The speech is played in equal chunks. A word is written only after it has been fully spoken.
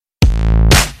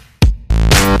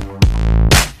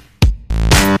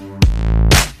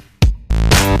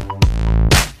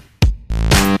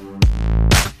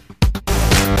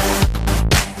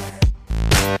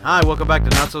Hi, welcome back to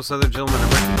Not So Southern Gentlemen. I'm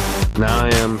Ricky. Now I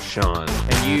am Sean.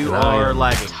 And you are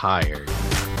lagging. Tired.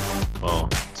 Well,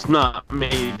 it's not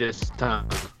me this time.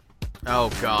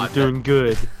 Oh, God. I'm doing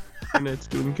good. And it's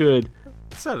doing good.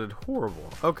 That sounded horrible.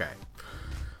 Okay.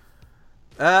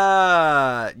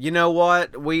 You know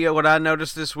what? What I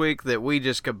noticed this week that we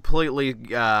just completely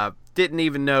didn't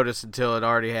even notice until it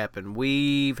already happened.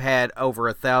 We've had over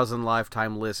 1,000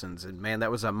 lifetime listens, and man, that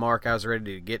was a mark I was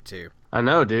ready to get to. I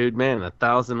know, dude. Man,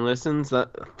 1,000 listens.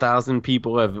 1,000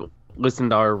 people have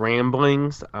listened to our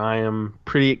ramblings. I am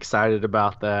pretty excited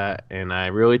about that, and I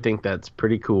really think that's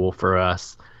pretty cool for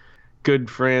us. Good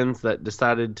friends that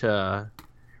decided to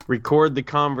record the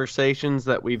conversations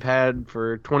that we've had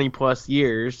for 20 plus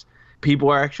years. People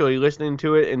are actually listening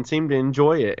to it and seem to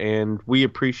enjoy it, and we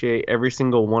appreciate every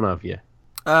single one of you.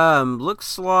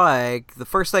 Looks like the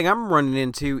first thing I'm running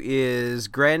into is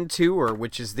Grand Tour,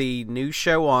 which is the new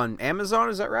show on Amazon.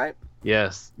 Is that right?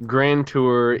 Yes. Grand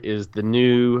Tour is the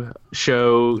new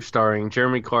show starring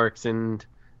Jeremy Clarkson,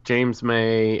 James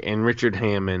May, and Richard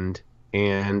Hammond.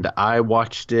 And I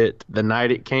watched it the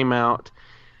night it came out.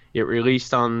 It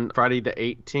released on Friday the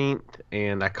 18th,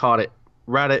 and I caught it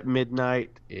right at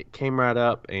midnight. It came right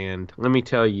up, and let me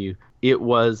tell you, it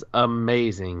was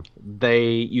amazing.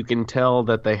 You can tell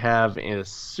that they have a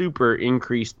super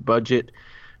increased budget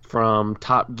from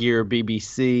Top Gear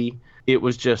BBC. It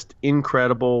was just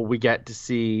incredible. We got to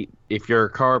see, if you're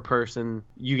a car person,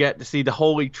 you got to see the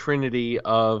holy trinity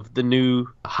of the new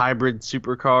hybrid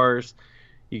supercars.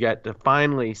 You got to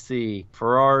finally see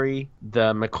Ferrari,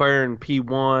 the McLaren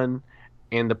P1,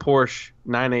 and the Porsche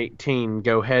 918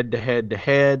 go head to head to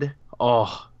head.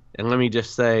 Oh, and let me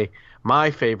just say,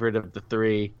 my favorite of the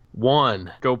three,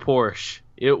 go Porsche.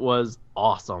 It was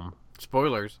awesome.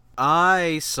 Spoilers.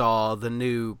 I saw the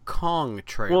new Kong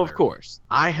trailer. Well, of course.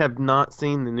 I have not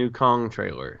seen the new Kong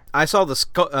trailer. I saw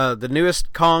the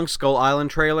newest Kong Skull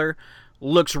Island trailer.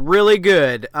 Looks really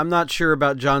good. I'm not sure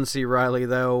about John C. Reilly,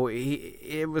 though.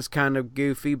 It was kind of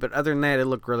goofy, but other than that, it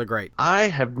looked really great. I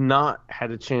have not had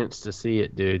a chance to see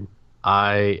it, dude.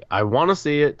 I want to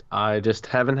see it. I just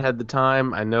haven't had the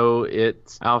time. I know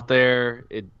it's out there.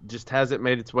 It just hasn't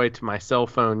made its way to my cell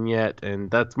phone yet,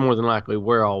 and that's more than likely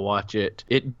where I'll watch it.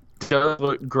 It does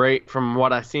look great from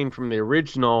what I've seen from the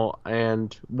original.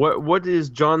 And what is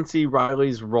John C.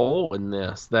 Reilly's role in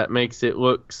this that makes it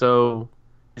look so?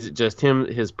 Is it just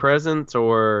his presence,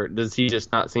 or does he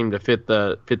just not seem to fit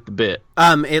the bit?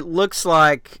 It looks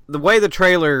like the way the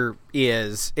trailer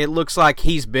is. It looks like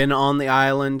he's been on the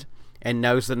island and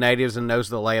knows the natives and knows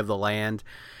the lay of the land,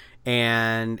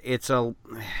 and it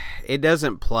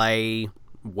doesn't play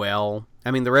well. I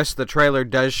mean, the rest of the trailer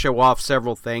does show off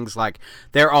several things, like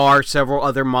there are several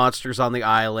other monsters on the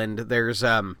island. There's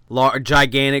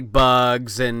gigantic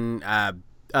bugs and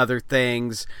other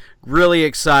things. Really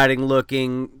exciting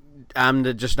looking. I'm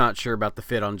just not sure about the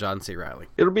fit on John C. Reilly.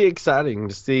 It'll be exciting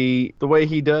to see the way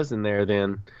he does in there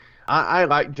then. I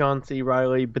like John C.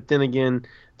 Reilly, but then again,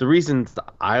 the reasons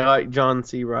I like John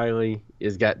C. Reilly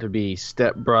is got to be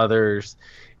Step Brothers,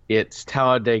 it's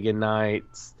Talladega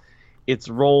Nights, it's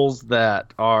roles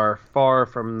that are far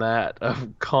from that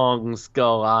of Kong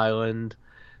Skull Island.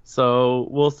 So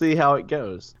we'll see how it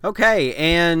goes. Okay,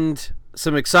 and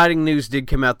some exciting news did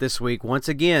come out this week. Once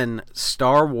again,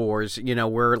 Star Wars,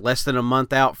 we're less than a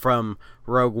month out from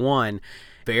Rogue One.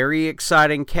 Very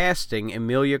exciting casting.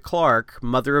 Emilia Clarke,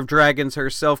 Mother of Dragons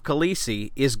herself,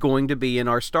 Khaleesi, is going to be in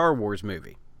our Star Wars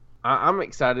movie. I'm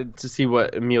excited to see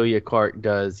what Emilia Clarke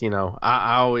does.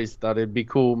 I always thought it'd be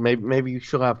cool. Maybe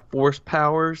she'll have force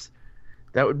powers.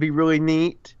 That would be really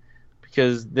neat.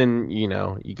 Because then,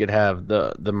 you could have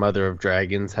the Mother of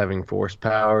Dragons having force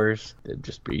powers. It'd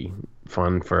just be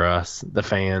fun for us, the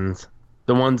fans.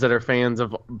 The ones that are fans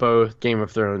of both Game of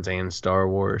Thrones and Star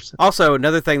Wars. Also,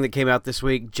 another thing that came out this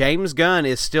week, James Gunn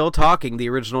is still talking the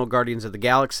original Guardians of the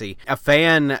Galaxy. A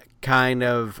fan kind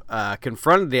of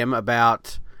confronted him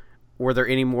about, were there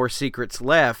any more secrets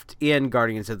left in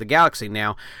Guardians of the Galaxy?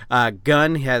 Now,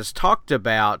 Gunn has talked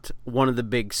about one of the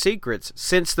big secrets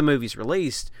since the movie's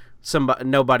released,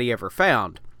 nobody ever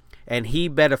found. And he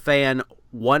bet a fan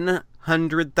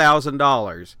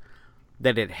 $100,000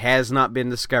 that it has not been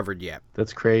discovered yet.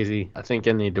 That's crazy. I think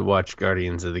I need to watch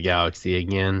Guardians of the Galaxy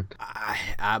again.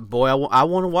 I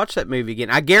want to watch that movie again.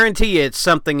 I guarantee you it's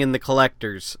something in the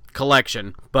collector's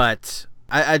collection, but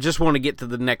I just want to get to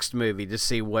the next movie to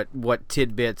see what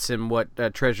tidbits and what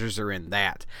treasures are in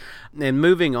that. And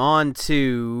moving on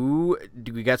to,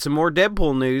 we got some more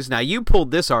Deadpool news. Now, you pulled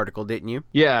this article, didn't you?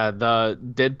 Yeah, the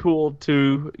Deadpool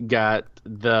 2 got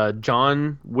the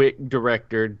John Wick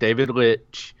director, David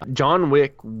Litch. John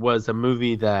Wick was a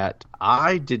movie that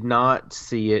I did not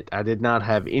see it. I did not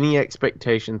have any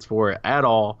expectations for it at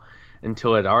all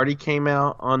until it already came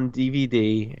out on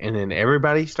DVD, and then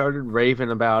everybody started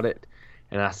raving about it.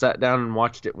 And I sat down and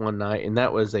watched it one night, and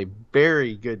that was a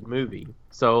very good movie.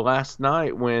 So last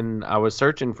night when I was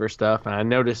searching for stuff and I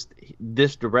noticed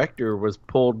this director was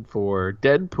pulled for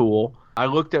Deadpool, I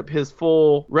looked up his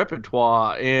full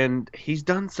repertoire, and he's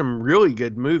done some really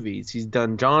good movies. He's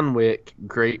done John Wick,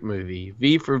 great movie.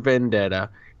 V for Vendetta,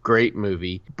 great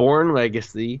movie. Bourne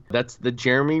Legacy, that's the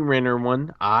Jeremy Renner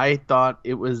one. I thought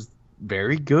it was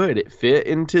very good. It fit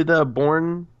into the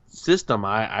Bourne system.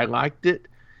 I liked it.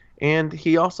 And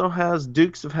he also has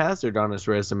Dukes of Hazzard on his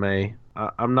resume.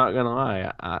 I'm not going to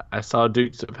lie. I saw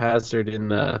Dukes of Hazzard in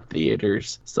the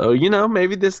theaters. So,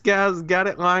 maybe this guy's got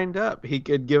it lined up. He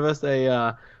could give us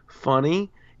a funny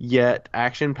yet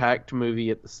action-packed movie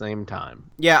at the same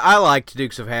time. Yeah, I liked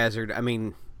Dukes of Hazzard. I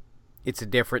mean, it's a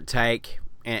different take,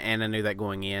 and I knew that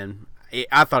going in.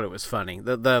 I thought it was funny.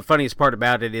 The funniest part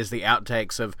about it is the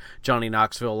outtakes of Johnny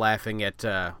Knoxville laughing at,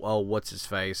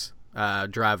 what's-his-face,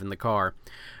 driving the car.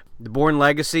 The Bourne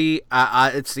Legacy,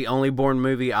 it's the only Bourne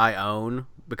movie I own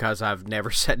because I've never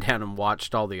sat down and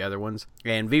watched all the other ones.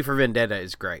 And V for Vendetta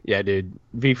is great. Yeah, dude.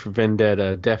 V for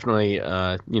Vendetta, definitely,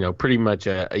 pretty much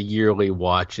a yearly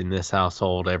watch in this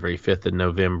household every 5th of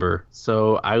November.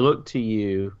 So I look to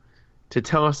you to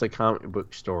tell us a comic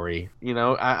book story.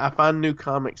 I find new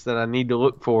comics that I need to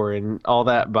look for and all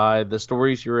that by the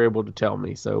stories you're able to tell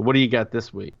me. So what do you got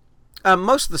this week?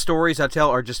 Most of the stories I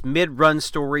tell are just mid-run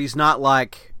stories, not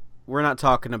like... We're not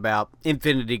talking about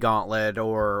Infinity Gauntlet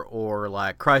or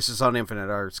like Crisis on Infinite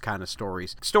Earths kind of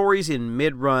stories. Stories in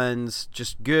mid-runs,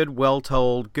 just good,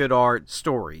 well-told, good art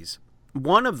stories.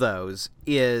 One of those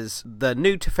is the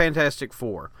new Fantastic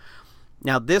Four.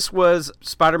 Now, this was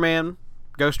Spider-Man,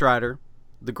 Ghost Rider,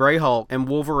 the Grey Hulk, and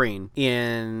Wolverine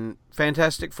in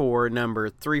Fantastic Four number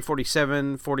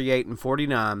 347, 48, and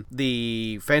 49.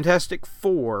 The Fantastic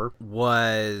Four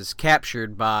was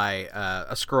captured by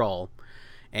a Skrull,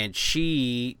 and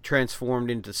she transformed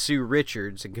into Sue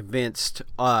Richards and convinced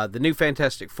the new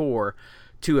Fantastic Four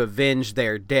to avenge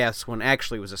their deaths when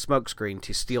actually it was a smokescreen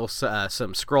to steal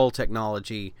some Skrull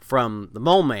technology from the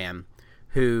Mole Man,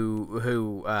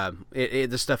 who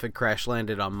the stuff had crash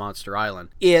landed on Monster Island.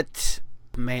 The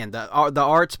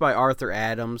art's by Arthur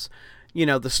Adams.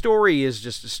 The story is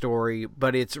just a story,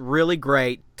 but it's really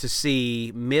great to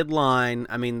see midline.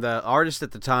 I mean, the artist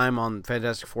at the time on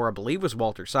Fantastic Four, I believe, was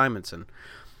Walter Simonson.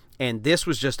 And this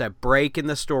was just a break in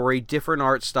the story, different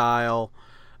art style.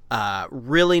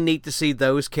 Really neat to see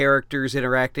those characters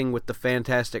interacting with the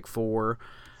Fantastic Four.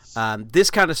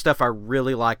 This kind of stuff I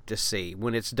really like to see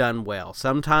when it's done well.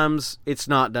 Sometimes it's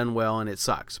not done well and it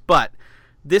sucks. But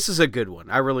this is a good one.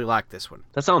 I really like this one.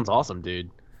 That sounds awesome, dude.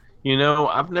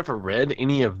 I've never read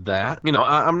any of that.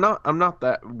 I'm not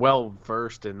that well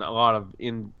versed in a lot of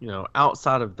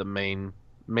outside of the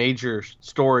major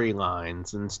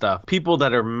storylines and stuff. People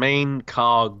that are main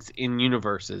cogs in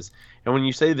universes. And when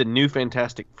you say the new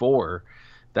Fantastic Four,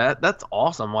 that's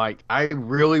awesome. Like, I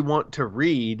really want to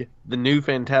read the new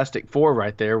Fantastic Four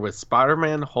right there with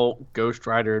Spider-Man, Hulk, Ghost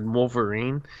Rider, and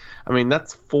Wolverine. I mean,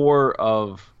 that's four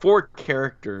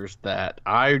characters that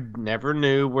I never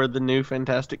knew were the new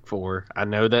Fantastic Four. I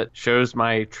know that shows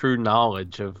my true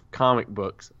knowledge of comic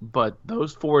books, but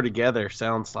those four together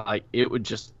sounds like it would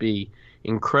just be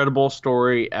incredible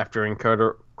story after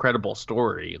incredible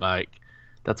story. Like,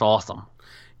 that's awesome.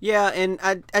 Yeah, and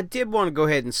I did want to go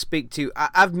ahead and speak to...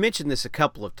 I've mentioned this a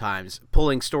couple of times,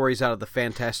 pulling stories out of the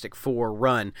Fantastic Four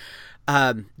run.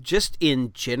 Just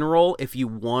in general, if you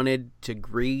wanted to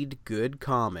read good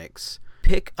comics,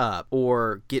 pick up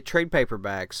or get trade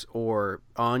paperbacks or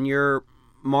on your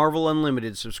Marvel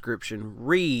Unlimited subscription,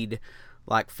 read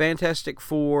like Fantastic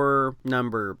Four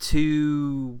number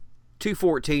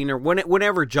 214 or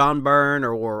whenever John Byrne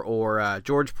or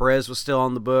George Perez was still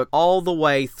on the book, all the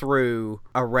way through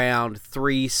around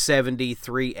 370,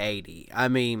 380. I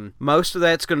mean, most of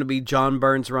that's going to be John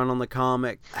Byrne's run on the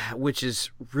comic, which is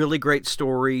really great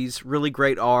stories, really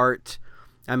great art.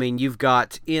 I mean, you've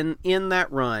got, in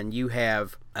that run, you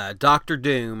have Doctor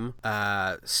Doom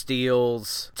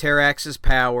steals Terrax's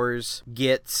powers,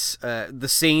 gets the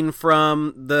scene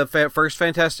from the first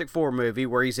Fantastic Four movie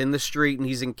where he's in the street and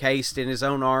he's encased in his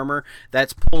own armor.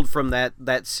 That's pulled from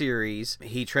that series.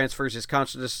 He transfers his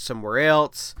consciousness somewhere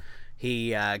else.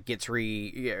 He gets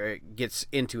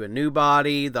into a new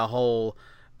body. The whole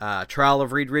trial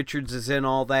of Reed Richards is in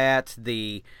all that.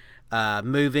 The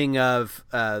moving of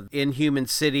Inhuman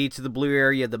City to the blue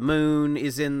area of the moon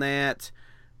is in that.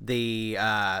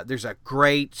 There's a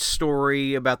great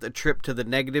story about the trip to the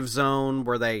negative zone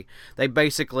where they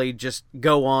basically just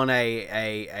go on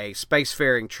a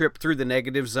spacefaring trip through the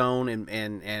negative zone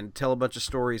and tell a bunch of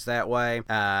stories that way.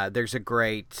 There's a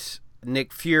great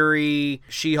Nick Fury,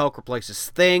 She-Hulk replaces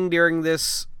Thing during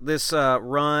this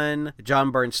run.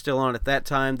 John Byrne's still on at that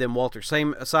time. Then Walter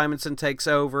Simonson takes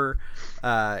over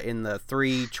in the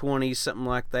 320s, something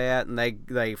like that, and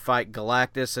they fight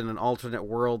Galactus in an alternate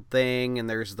world thing. And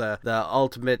there's the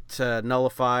ultimate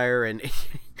nullifier, and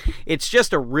it's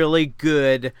just a really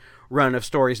good run of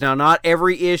stories. Now, not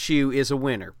every issue is a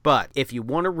winner, but if you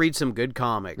want to read some good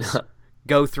comics,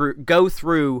 go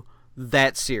through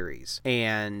that series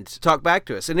and talk back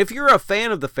to us. And if you're a fan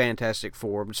of the Fantastic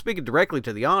Four, I'm speaking directly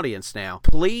to the audience now,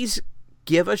 please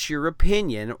give us your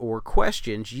opinion or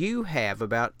questions you have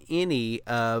about any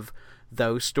of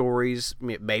those stories.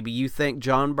 Maybe you think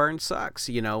John Byrne sucks,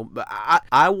 but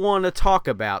I want to talk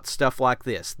about stuff like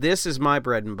this. This is my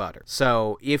bread and butter.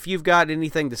 So if you've got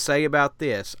anything to say about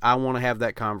this, I want to have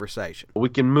that conversation. We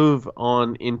can move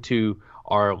on into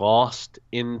our Lost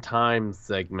in Time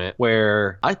segment,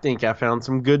 where I think I found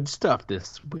some good stuff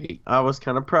this week. I was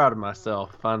kind of proud of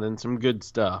myself finding some good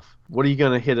stuff. What are you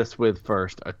going to hit us with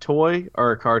first, a toy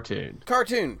or a cartoon?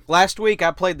 Cartoon. Last week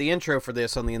I played the intro for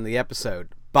this on the end of the episode.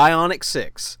 Bionic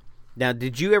 6. Now,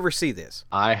 did you ever see this?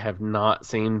 I have not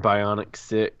seen Bionic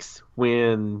 6.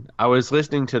 When I was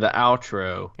listening to the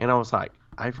outro, and I was like,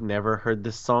 I've never heard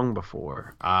this song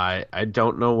before. I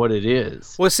don't know what it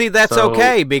is. Well, see, that's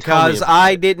okay, because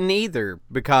I didn't either,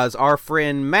 because our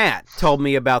friend Matt told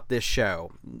me about this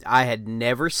show. I had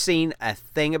never seen a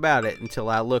thing about it until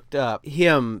I looked up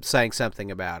him saying something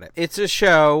about it. It's a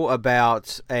show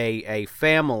about a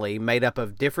family made up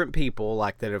of different people,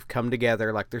 like that have come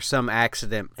together, like there's some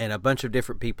accident and a bunch of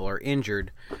different people are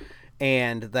injured.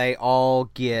 And they all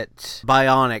get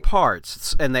bionic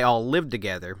parts, and they all live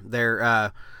together.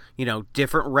 They're,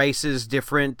 different races,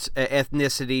 different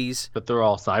ethnicities. But they're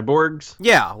all cyborgs?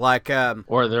 Yeah, like...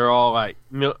 or they're all like...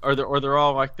 Or they're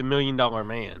all like the $1 Million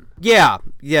Man. Yeah,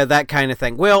 that kind of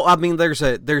thing. Well, I mean, there's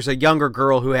a younger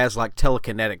girl who has, like,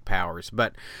 telekinetic powers.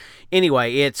 But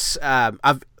anyway, it's...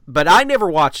 but I never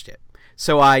watched it.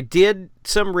 So I did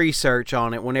some research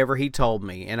on it whenever he told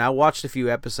me, and I watched a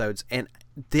few episodes, and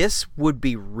this would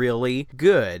be really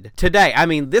good today. I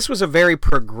mean, this was a very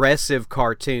progressive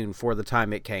cartoon for the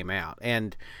time it came out.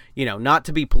 And, not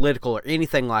to be political or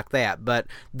anything like that, but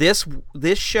this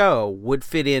show would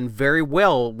fit in very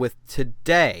well with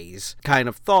today's kind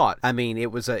of thought. I mean,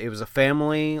 it was a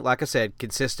family, like I said,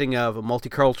 consisting of a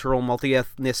multicultural,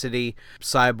 multi-ethnicity,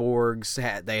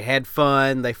 cyborgs. They had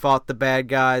fun. They fought the bad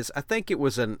guys. I think it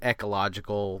was an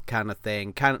ecological kind of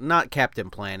thing, kind of not Captain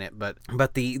Planet, but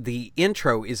the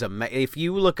intro is amazing. If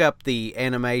you look up the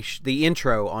animation, the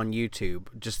intro on YouTube,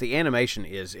 just the animation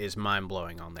is mind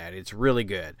blowing on that. It's really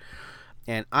good.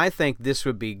 And I think this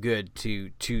would be good to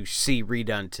see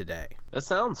redone today. That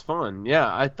sounds fun.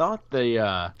 Yeah, I thought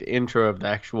the intro of the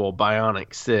actual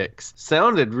Bionic 6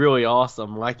 sounded really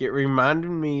awesome. Like, it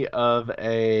reminded me of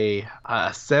a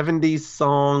 70s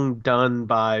song done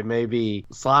by maybe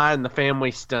Sly and the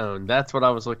Family Stone. That's what I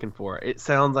was looking for. It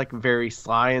sounds like a very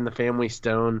Sly and the Family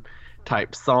Stone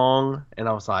type song, and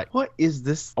I was like, what is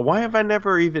this? Why have I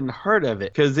never even heard of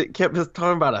it? Because it kept just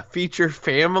talking about a feature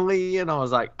family, and I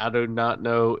was like, I do not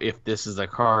know if this is a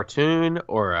cartoon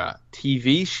or a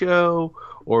TV show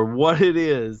or what it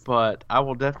is, but I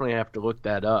will definitely have to look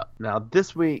that up. Now,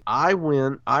 this week I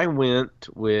went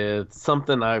with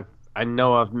something I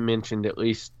know I've mentioned at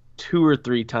least 2 or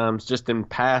 3 times just in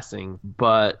passing,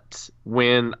 but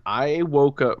when I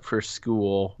woke up for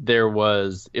school,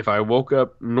 if I woke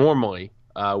up normally,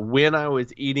 when I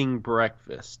was eating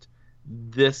breakfast,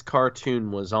 this cartoon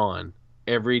was on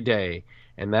every day,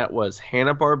 and that was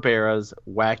Hanna-Barbera's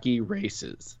Wacky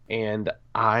Races, and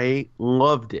I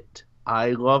loved it.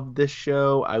 I loved this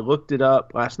show. I looked it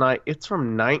up last night. It's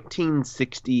from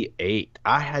 1968.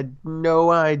 I had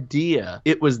no idea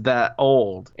it was that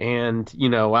old. And,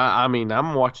 I mean,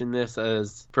 I'm watching this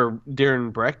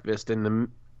during breakfast in the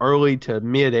early to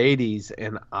mid 80s,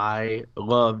 and I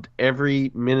loved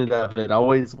every minute of it. I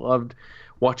always loved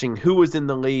watching who was in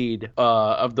the lead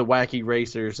of the Wacky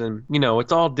Racers. And,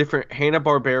 it's all different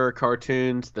Hanna-Barbera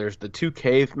cartoons. There's the 2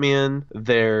 cavemen.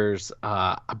 There's,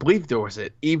 I believe there was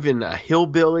even a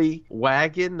hillbilly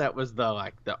wagon that was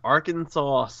the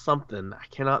Arkansas something. I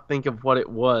cannot think of what it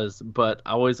was, but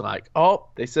I was like, oh,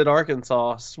 they said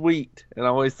Arkansas, sweet. And I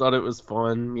always thought it was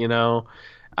fun,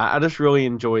 I just really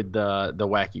enjoyed the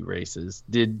wacky races.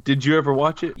 Did you ever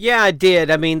watch it? Yeah, I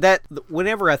did. I mean, that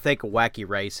whenever I think of Wacky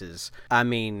Races, I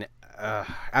mean,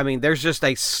 there's just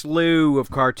a slew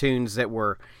of cartoons that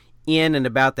were in and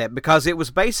about that, because it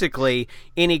was basically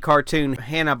any cartoon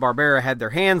Hanna-Barbera had their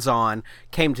hands on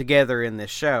came together in this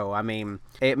show. I mean,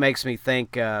 it makes me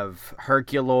think of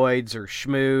Herculoids or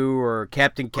Shmoo or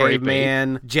Captain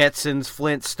Caveman, Jetsons,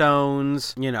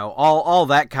 Flintstones, you know, all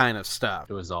that kind of stuff.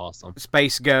 It was awesome.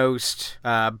 Space Ghost,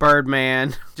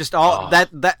 Birdman, just all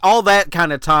that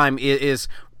kind of time is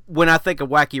when I think of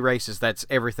Wacky Races, that's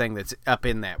everything that's up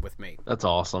in that with me. That's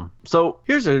awesome. So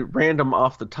here's a random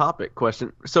off the topic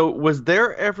question. So was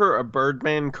there ever a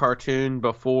Birdman cartoon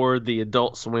before the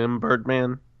Adult Swim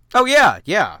Birdman? Oh yeah.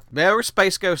 There was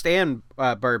Space Ghost and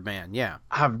Birdman. Yeah.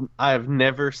 I have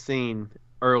never seen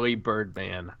early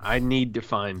Birdman. I need to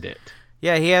find it.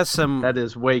 Yeah, he has some. That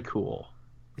is way cool.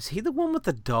 Is he the one with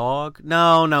the dog?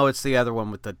 No, it's the other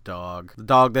one with the dog. The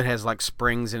dog that has like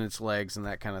springs in its legs and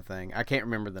that kind of thing. I can't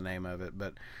remember the name of it,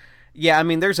 but yeah, I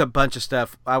mean, there's a bunch of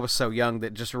stuff. I was so young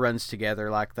that just runs together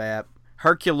like that.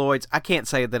 Herculoids, I can't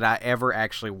say that I ever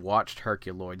actually watched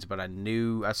Herculoids, but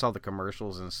I saw the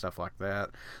commercials and stuff like that.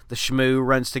 The Shmoo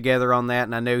runs together on that,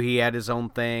 and I knew he had his own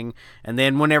thing. And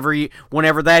then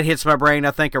whenever that hits my brain,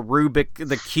 I think a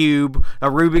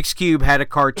Rubik's Cube had a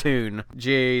cartoon.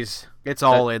 Jeez, it's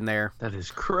all in there. That is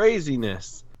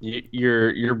craziness.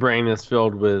 Your brain is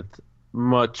filled with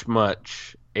much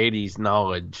 80s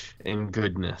knowledge and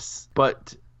goodness.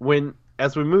 But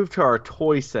as we move to our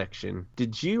toy section,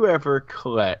 did you ever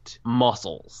collect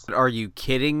muscles? Are you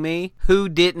kidding me? Who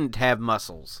didn't have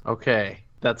muscles? Okay,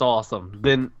 that's awesome.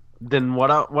 Then what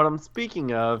I'm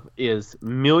speaking of is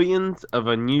millions of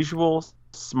unusual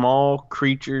small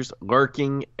creatures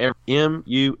lurking.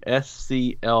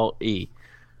 MUSCLE.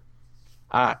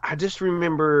 I just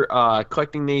remember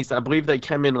collecting these. I believe they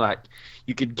come in like,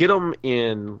 you could get them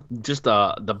in just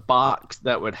the box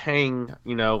that would hang,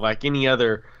 you know, like any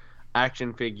other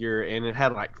action figure, and it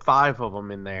had like 5 of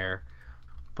them in there.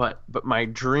 But my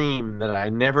dream that I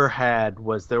never had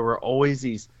was there were always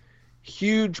these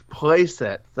huge play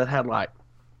sets that had like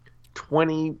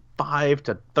 25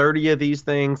 to 30 of these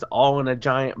things all in a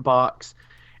giant box.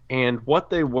 And what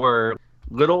they were,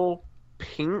 little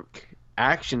pink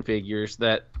action figures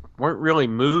that weren't really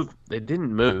they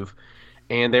didn't move,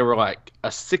 and they were like a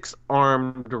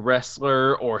 6-armed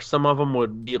wrestler, or some of them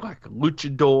would be like a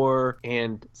luchador,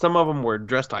 and some of them were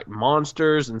dressed like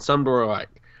monsters, and some were like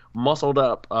muscled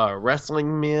up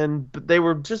wrestling men. But they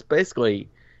were just basically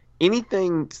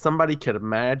anything somebody could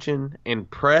imagine and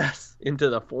press into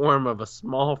the form of a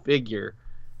small figure,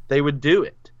 they would do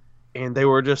it. And they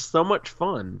were just so much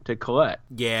fun to collect.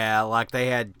 Yeah, like they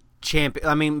had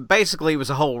I mean, basically it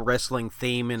was a whole wrestling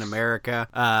theme in America.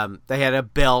 They had a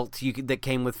belt that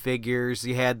came with figures.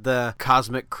 You had the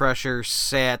Cosmic Crusher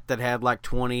set that had like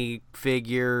 20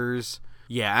 figures.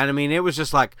 Yeah, and I mean, it was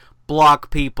just like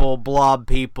block people, blob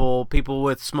people, people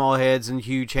with small heads and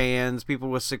huge hands, people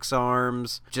with 6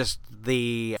 arms. Just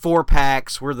the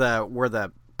 4-packs were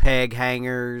the peg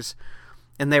hangers,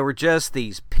 and they were just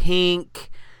these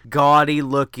pink, gaudy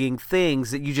looking things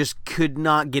that you just could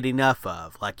not get enough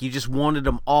of. Like, you just wanted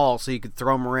them all so you could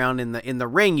throw them around in the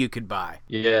ring you could buy.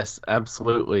 Yes,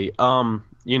 absolutely.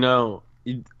 You know,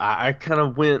 I kind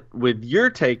of went with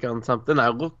your take on something. I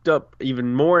looked up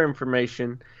even more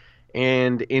information,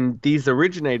 and these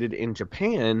originated in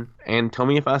Japan. And tell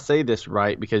me if I say this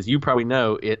right, because you probably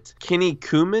know. It's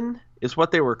Kinnikuman is what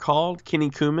they were called,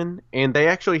 Kinnikuman, and they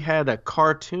actually had a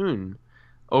cartoon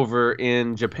over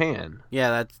in Japan.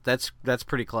 Yeah, that's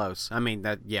pretty close. I mean,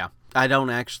 I don't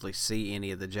actually see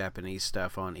any of the Japanese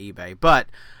stuff on eBay, but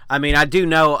I mean, I do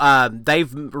know they've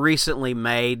recently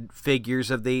made figures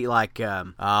of the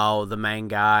the main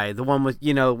guy, the one with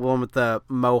the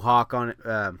mohawk on it.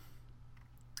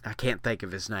 I can't think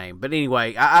of his name, but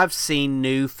anyway, I've seen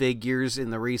new figures in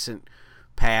the recent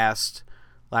past,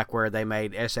 like where they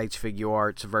made SH Figure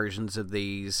Arts versions of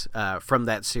these from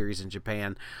that series in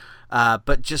Japan.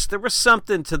 But just there was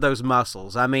something to those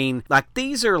muscles. I mean, like,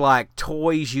 these are like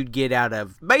toys you'd get out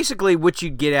of, basically what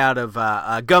you'd get out of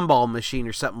a gumball machine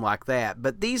or something like that.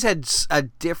 But these had a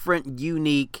different,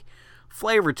 unique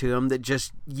flavor to them that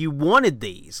just, you wanted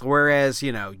these. Whereas,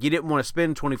 you didn't want to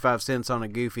spend 25 cents on a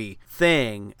goofy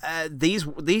thing.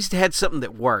 These had something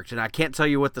that worked, and I can't tell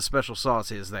you what the special sauce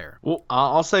is there. Well,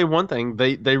 I'll say one thing.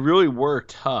 They really were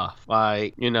tough.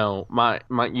 Like,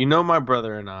 my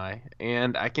brother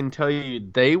and I can tell you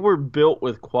they were built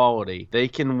with quality. They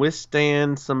can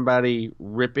withstand somebody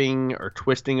ripping or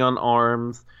twisting on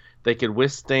arms. They could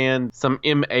withstand some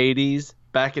M80s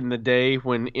back in the day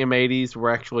when M80s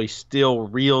were actually still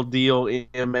real deal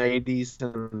M80s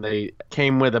and they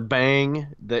came with a bang,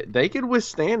 that they could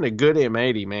withstand a good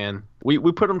M80, man. We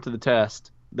put them to the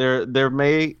test.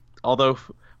 Although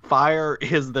fire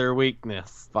is their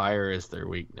weakness. Fire is their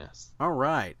weakness. All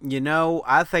right.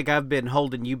 I think I've been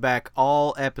holding you back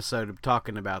all episode of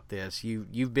talking about this.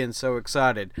 You've been so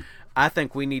excited. I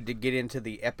think we need to get into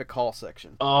the epic haul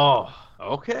section. Oh,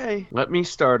 okay. Let me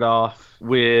start off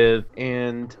with,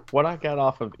 and what I got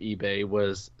off of eBay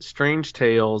was Strange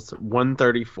Tales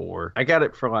 134. I got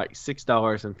it for like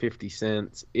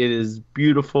 $6.50. It is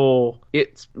beautiful.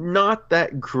 It's not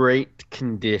that great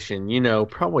condition,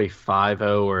 probably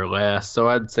 5.0 or less, so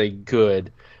I'd say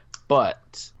good.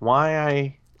 But why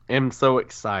I am so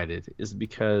excited is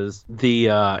because the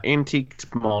antique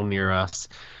mall near us,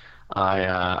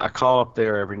 I call up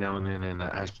there every now and then, and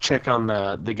I check on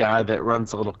the guy that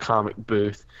runs a little comic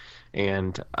booth,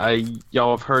 and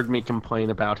y'all have heard me complain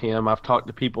about him. I've talked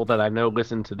to people that I know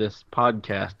listen to this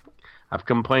podcast. I've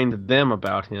complained to them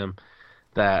about him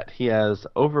that he has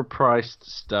overpriced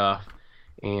stuff,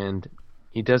 and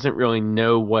he doesn't really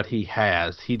know what he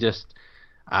has.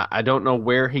 I don't know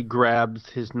where he grabs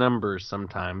his numbers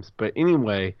sometimes, but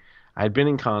anyway, I'd been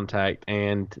in contact,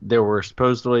 and there were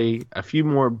supposedly a few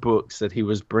more books that he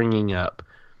was bringing up.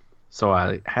 So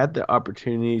I had the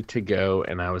opportunity to go,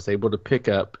 and I was able to pick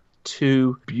up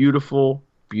 2 beautiful,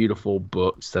 beautiful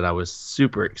books that I was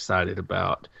super excited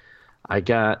about. I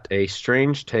got a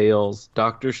Strange Tales,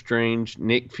 Doctor Strange,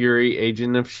 Nick Fury,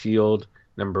 Agent of S.H.I.E.L.D.,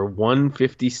 number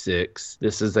 156.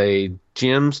 This is a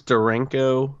Jim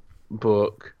Steranko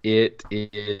book. It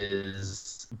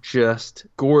is just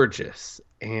gorgeous.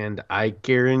 And I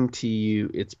guarantee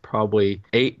you it's probably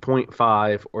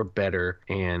 8.5 or better.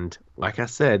 And like I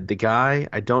said, the guy,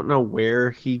 I don't know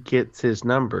where he gets his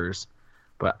numbers,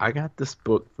 but I got this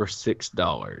book for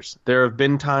 $6. There have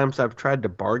been times I've tried to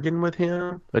bargain with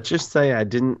him. Let's just say I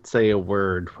didn't say a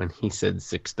word when he said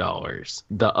 $6.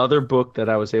 The other book that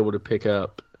I was able to pick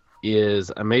up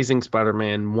is Amazing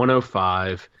Spider-Man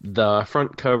 105. The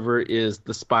front cover is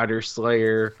the Spider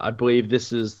Slayer. I believe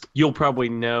this is, you'll probably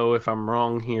know if I'm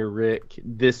wrong here, Rick.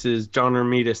 This is John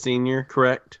Romita Sr.,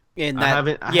 correct? In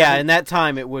that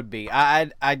time it would be. I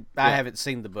haven't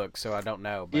seen the book, so I don't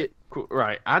know. But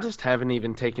right. I just haven't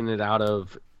even taken it out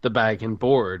of the bag and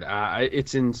board.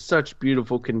 It's in such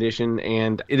beautiful condition,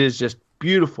 and it is just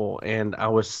beautiful. And I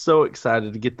was so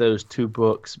excited to get those 2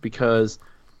 books because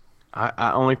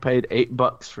I only paid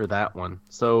 $8 for that one.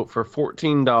 So for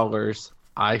 $14,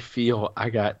 I feel I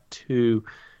got 2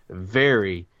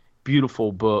 very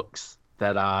beautiful books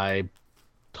that I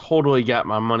totally got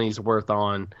my money's worth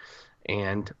on.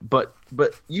 But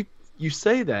you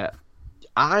say that.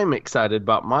 I'm excited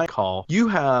about my call. You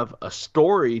have a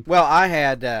story. Well, I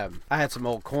had some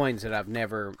old coins that I've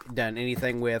never done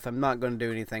anything with. I'm not going to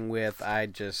do anything with. I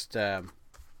just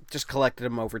collected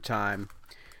them over time.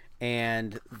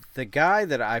 And the guy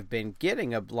that I've been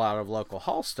getting a lot of local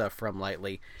haul stuff from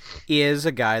lately is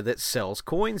a guy that sells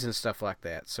coins and stuff like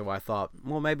that. So I thought,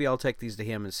 well, maybe I'll take these to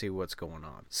him and see what's going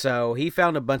on. So he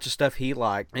found a bunch of stuff he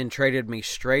liked and traded me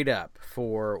straight up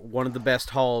for one of the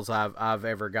best hauls I've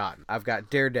ever gotten. I've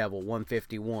got Daredevil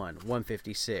 151,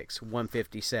 156,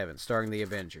 157, starring the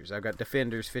Avengers. I've got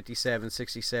Defenders 57,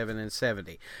 67, and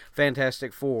 70.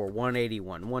 Fantastic Four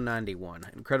 181, 191.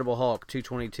 Incredible Hulk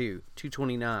 222,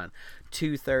 229.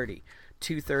 230,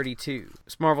 232.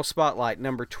 Marvel Spotlight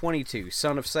number 22,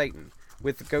 Son of Satan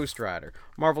with the Ghost Rider.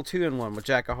 Marvel 2-in-1 with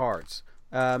Jack of Hearts.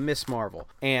 Miss Marvel.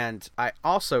 And I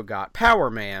also got Power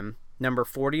Man number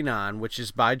 49, which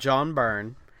is by John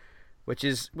Byrne, which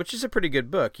is a pretty good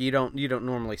book. You don't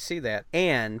normally see that.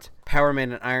 And Power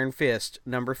Man and Iron Fist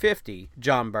number 50,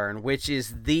 John Byrne, which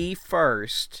is the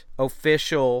first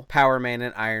official Power Man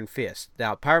and Iron Fist.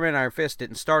 Now, Power Man and Iron Fist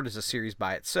didn't start as a series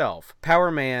by itself.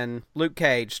 Power Man, Luke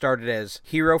Cage, started as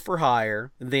Hero for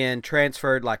Hire, then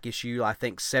transferred like issue, I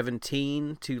think,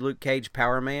 17 to Luke Cage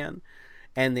Power Man,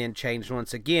 and then changed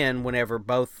once again whenever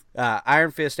both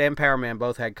Iron Fist and Power Man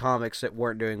both had comics that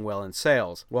weren't doing well in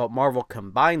sales. Well, Marvel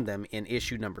combined them in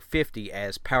issue number 50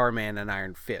 as Power Man and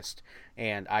Iron Fist,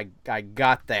 and I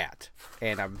got that,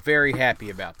 and I'm very happy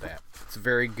about that. It's a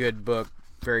very good book,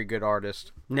 very good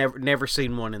artist. Never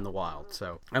seen one in the wild,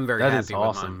 so I'm very happy with mine. That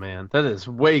is awesome, man. That is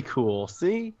way cool.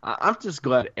 See, I'm just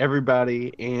glad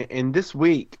everybody, and this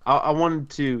week, I wanted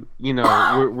to,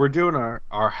 we're doing our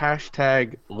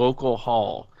hashtag local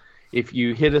haul. If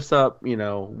you hit us up,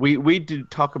 we do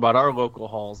talk about our local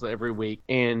hauls every week,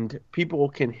 and people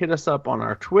can hit us up on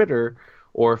our Twitter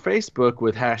or Facebook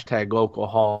with hashtag local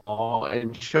haul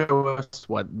and show us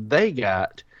what they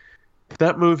got.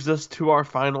 That moves us to our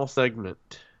final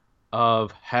segment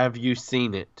of Have You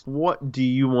Seen It? What do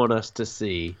you want us to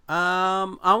see? I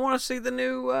want to see the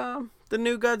new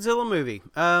Godzilla movie.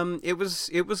 It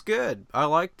was good. I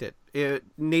liked it. It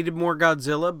needed more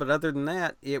Godzilla, but other than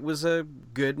that, it was a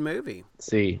good movie.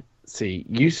 See,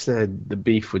 you said the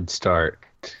beef would start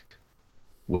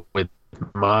with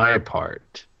my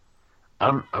part.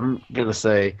 I'm gonna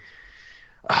say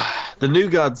the new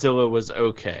Godzilla was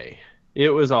okay. It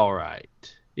was all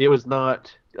right. It was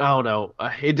not. I don't know.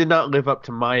 It did not live up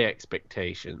to my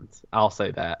expectations. I'll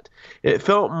say that. It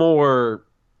felt more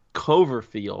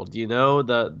Cloverfield.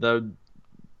 The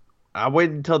I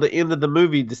waited until the end of the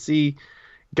movie to see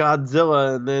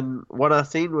Godzilla, and then what I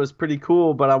seen was pretty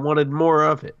cool, but I wanted more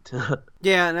of it.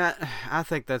 Yeah, and I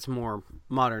think that's more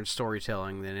modern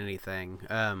storytelling than anything.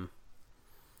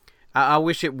 I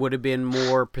wish it would have been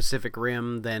more Pacific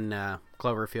Rim than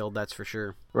Cloverfield, that's for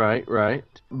sure. Right, right.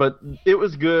 But it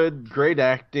was good, great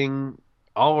acting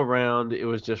all around. It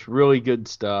was just really good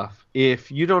stuff.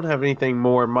 If you don't have anything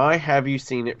more, my Have You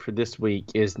Seen It for this week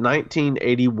is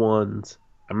 1981's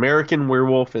American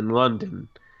Werewolf in London,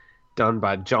 done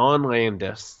by John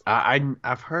Landis.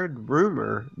 I've heard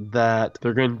rumor that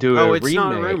they're going to do a remake. Oh, it's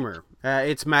not a rumor.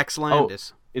 It's Max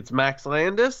Landis. Oh, it's Max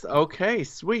Landis? Okay,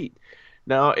 sweet.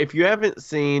 Now, if you haven't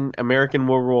seen American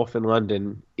Werewolf in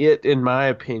London, it, in my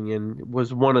opinion,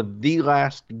 was one of the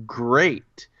last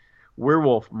great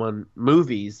werewolf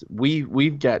movies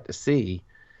we've got to see.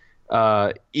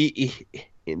 That's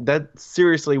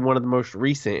seriously one of the most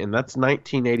recent, and that's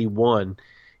 1981.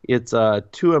 It's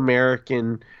two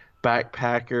American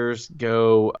backpackers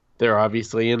go. They're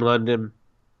obviously in London.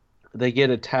 They get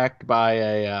attacked by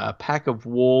a pack of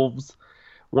wolves.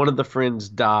 One of the friends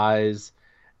dies,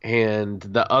 and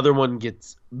the other one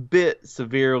gets bit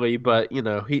severely, but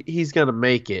he's gonna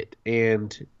make it.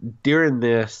 And during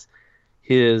this,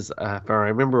 his if I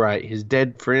remember right, his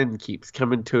dead friend keeps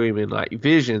coming to him in like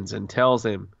visions and tells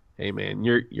him, "Hey man,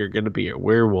 you're gonna be a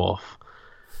werewolf."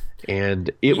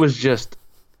 And it was just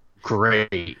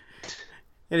great.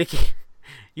 And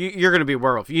you're going to be a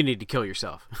werewolf. You need to kill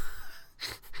yourself.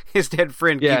 His dead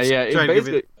friend keeps trying to give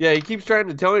it... Yeah, he keeps trying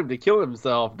to tell him to kill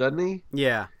himself, doesn't he?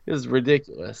 Yeah. It's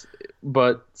ridiculous.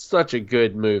 But such a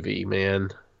good movie, man.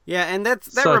 Yeah, and that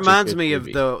reminds me of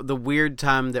the weird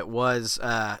time that was,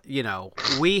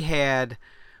 we had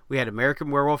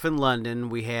American Werewolf in London.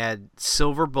 We had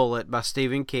Silver Bullet by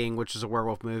Stephen King, which is a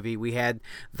werewolf movie. We had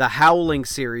the Howling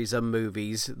series of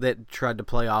movies that tried to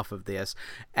play off of this.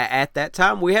 At that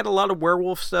time, we had a lot of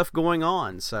werewolf stuff going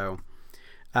on. So,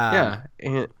 yeah,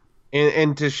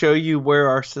 and to show you where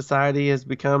our society has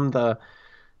become, the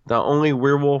only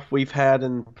werewolf we've had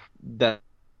in that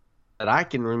I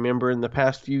can remember in the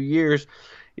past few years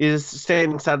is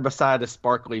standing side by side a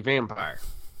sparkly vampire,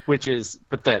 which is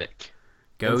pathetic.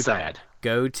 Sad.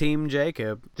 Go Team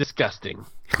Jacob. Disgusting.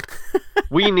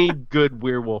 We need good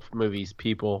werewolf movies,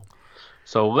 people.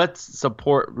 So let's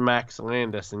support Max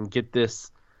Landis and get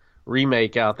this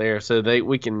remake out there so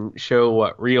we can show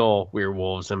what real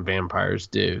werewolves and vampires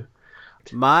do.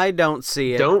 My Don't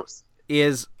See It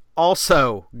is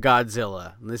also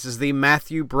Godzilla. This is the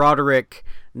Matthew Broderick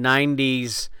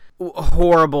 90s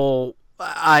horrible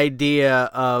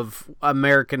idea of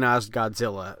Americanized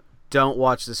Godzilla. Don't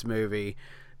watch this movie,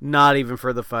 not even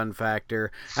for the fun factor.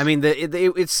 I mean,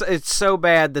 it's so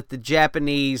bad that the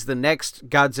next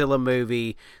Godzilla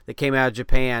movie that came out of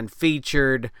Japan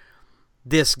featured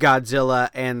this Godzilla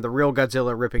and the real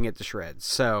Godzilla ripping it to shreds.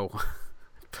 So,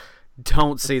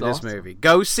 don't see this movie.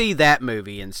 Go see that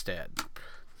movie instead.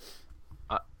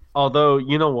 Although,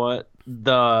 you know what?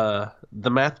 The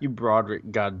Matthew Broderick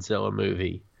Godzilla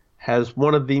movie has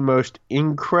one of the most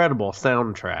incredible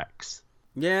soundtracks.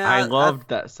 Yeah, I loved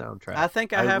that soundtrack. I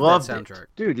think I have that soundtrack.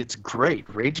 Dude, it's great.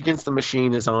 Rage Against the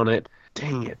Machine is on it.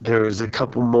 Dang it, there's a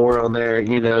couple more on there.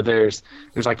 There's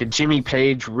like a Jimmy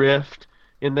Page riff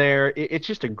in there. It's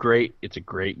just a great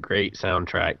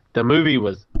soundtrack. The movie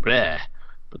was bleh,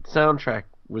 but the soundtrack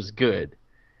was good.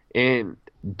 And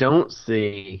don't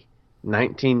see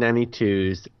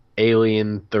 1992's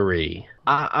Alien 3.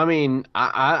 I mean,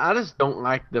 I just don't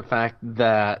like the fact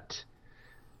that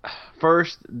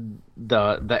first,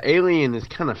 the alien is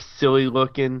kind of silly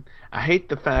looking. I hate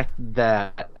the fact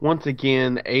that once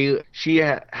again,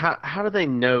 how do they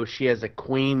know she has a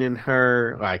queen in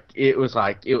her? Like it was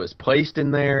placed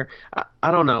in there. I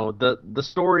don't know. The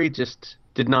story just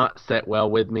did not set well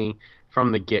with me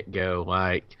from the get go.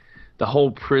 Like the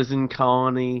whole prison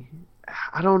colony.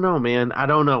 I don't know, man. I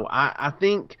don't know. I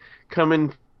think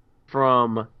coming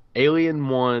from Alien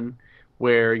 1,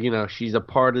 where she's a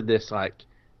part of this like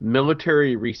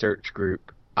military research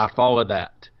group I follow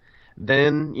that.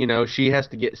 Then, she has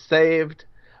to get saved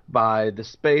by the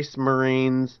Space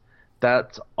Marines.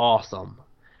 That's awesome.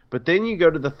 But then you go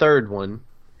to the third one.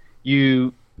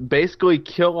 You basically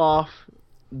kill off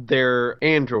their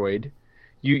android.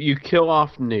 You kill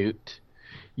off Newt.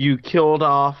 You killed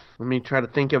off. Let me try to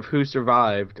think of who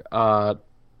survived.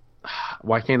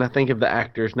 Why can't I think of the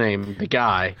actor's name? The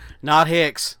guy, Not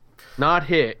Hicks. not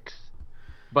Hicks,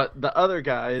 but the other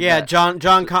guy. Yeah, That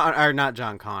John Connor, or not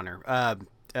John Connor.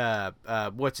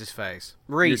 What's his face?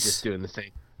 you're just Reese. doing the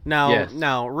same. No, Yes.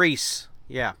 no, Reese.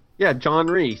 Yeah. Yeah, John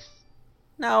Reese.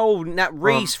 No, not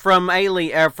Reese from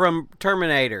from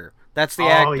Terminator. That's the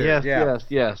actor. Oh yes, Yeah.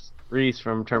 yes. Reese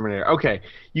from Terminator. Okay,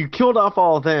 you killed off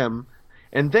all of them,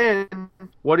 and then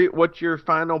what's your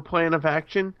final plan of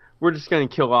action? We're just going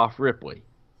to kill off Ripley.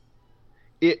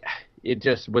 It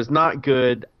just was not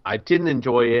good. I didn't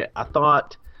enjoy it. I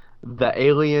thought the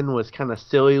alien was kind of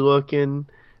silly looking.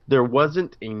 There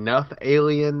wasn't enough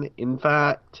alien. In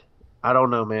fact, I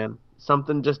don't know, man.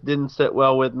 Something just didn't sit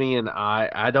well with me, and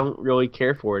I don't really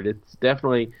care for it. It's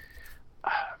definitely,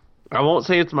 I won't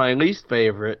say it's my least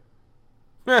favorite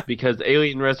because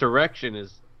Alien Resurrection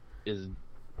is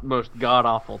most god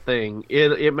awful thing.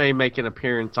 It may make an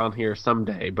appearance on here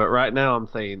someday, but right now I'm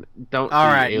saying don't. All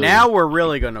see right, Alien. now we're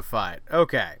really going to fight.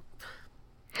 Okay.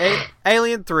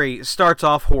 Alien 3 starts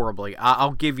off horribly.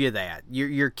 I'll give you that.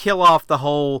 You kill off the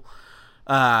whole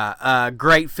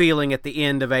great feeling at the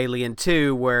end of Alien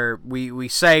 2 where we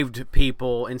saved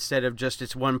people instead of just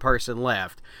it's one person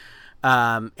left.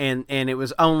 And it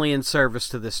was only in service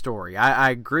to the story. I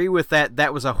agree with that.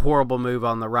 That was a horrible move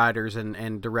on the writers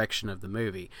and direction of the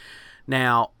movie.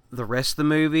 Now, the rest of the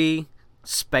movie,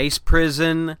 Space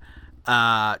Prison,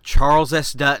 Charles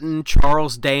S. Dutton,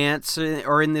 Charles Dance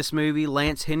are in this movie.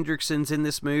 Lance Hendrickson's in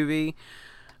this movie.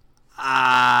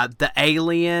 The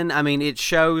alien, I mean, it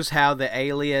shows how the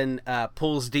alien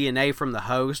pulls DNA from the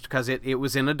host because it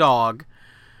was in a dog.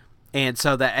 And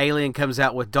so the alien comes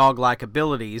out with dog-like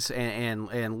abilities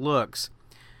and looks.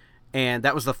 And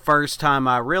that was the first time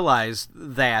I realized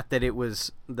that it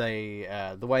was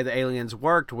the way the aliens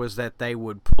worked was that they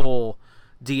would pull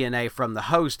DNA from the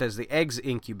host as the egg's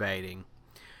incubating.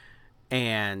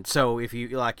 And so if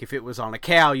it was on a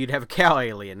cow, you'd have a cow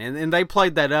alien. And they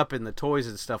played that up in the toys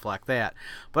and stuff like that.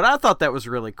 But I thought that was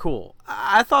really cool.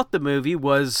 I thought the movie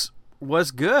was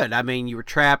good. I mean, you were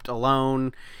trapped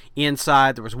alone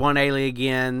inside. There was one alien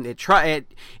again. It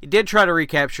did try to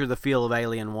recapture the feel of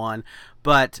Alien 1,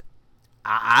 but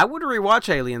I would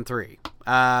rewatch Alien 3.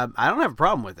 I don't have a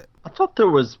problem with it. I thought there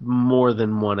was more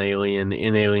than one alien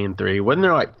in Alien 3. Wasn't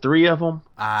there like 3 of them?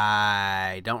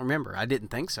 I don't remember. I didn't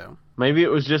think so. Maybe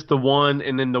it was just the one,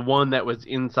 and then the one that was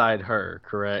inside her.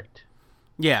 Correct?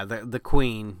 Yeah, the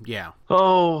Queen. Yeah.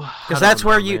 Oh, because that's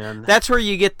where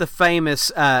you get the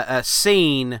famous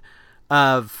scene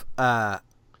of her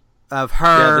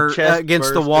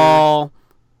against the wall.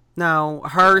 No,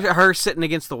 her sitting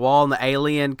against the wall, and the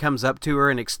alien comes up to her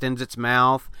and extends its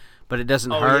mouth, but it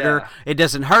doesn't hurt her. It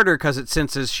doesn't hurt her because it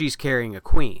senses she's carrying a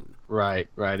queen. Right.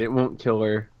 It won't kill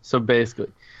her. So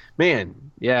basically, man,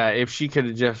 yeah, if she could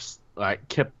have just like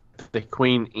kept the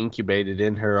queen incubated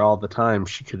in her all the time,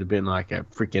 she could have been like a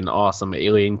freaking awesome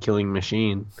alien killing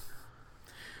machine.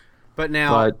 But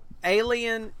now,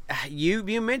 Alien, you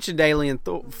mentioned Alien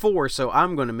 4, so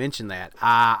I'm going to mention that.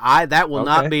 That will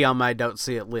not be on my don't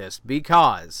see it list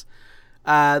because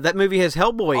that movie has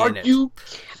Hellboy in it. Are you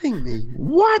kidding me?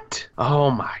 What? Oh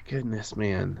my goodness,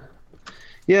 man.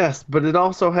 Yes, but it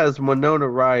also has Winona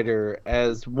Ryder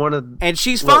as one of... And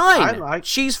she's fine.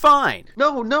 She's fine.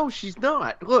 No, she's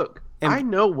not. Look, I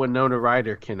know Winona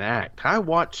Ryder can act. I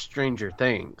watched Stranger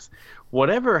Things.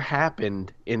 Whatever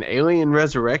happened in Alien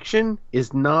Resurrection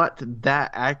is not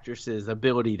that actress's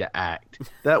ability to act.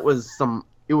 That was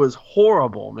it was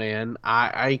horrible, man.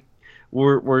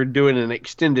 We're doing an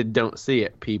extended don't see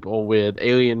it, people, with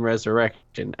Alien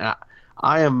Resurrection.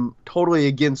 I am totally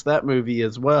against that movie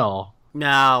as well.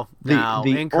 No,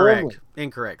 incorrect.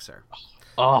 Incorrect, sir.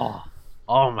 Oh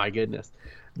my goodness.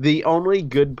 The only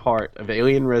good part of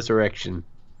Alien Resurrection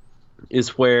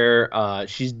is where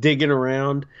she's digging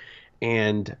around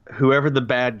and whoever the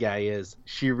bad guy is,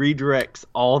 she redirects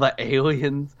all the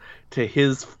aliens to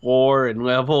his floor and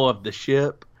level of the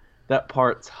ship. That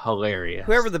part's hilarious.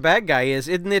 Whoever the bad guy is,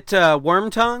 isn't it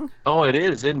Wormtongue? Oh, it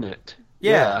is, isn't it?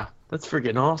 Yeah. That's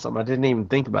freaking awesome. I didn't even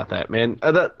think about that, man.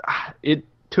 It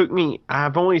took me...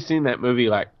 I've only seen that movie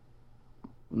like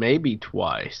maybe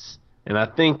twice. And I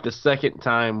think the second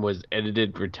time was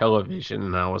edited for television,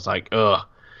 and I was like, ugh.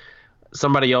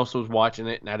 somebody else was watching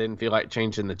it, and I didn't feel like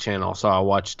changing the channel, so I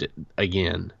watched it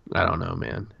again. I don't know,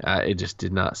 man. It just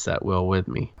did not set well with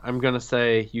me. I'm going to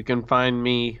say you can find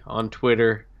me on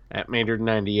Twitter at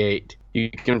Maynard98. You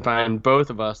can find both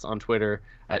of us on Twitter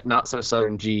at Not So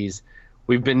Southern G's.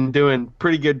 We've been doing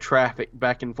pretty good traffic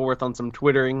back and forth on some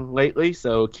Twittering lately,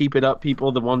 so keep it up,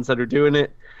 people. The ones that are doing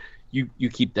it, you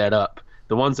keep that up.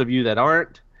 The ones of you that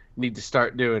aren't need to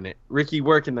start doing it. Ricky,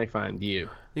 where can they find you?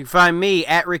 You can find me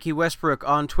at Ricky Westbrook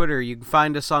on Twitter. You can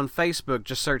find us on Facebook.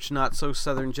 Just search Not So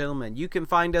Southern Gentlemen. You can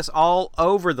find us all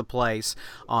over the place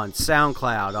on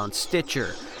SoundCloud, on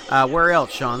Stitcher. Where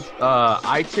else, Sean?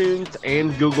 iTunes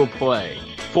and Google Play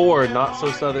for Not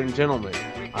So Southern Gentlemen.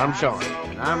 I'm Sean.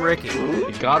 And I'm Ricky.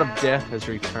 The God of Death has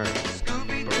returned.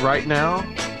 But right now,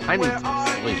 I need some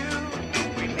sleep.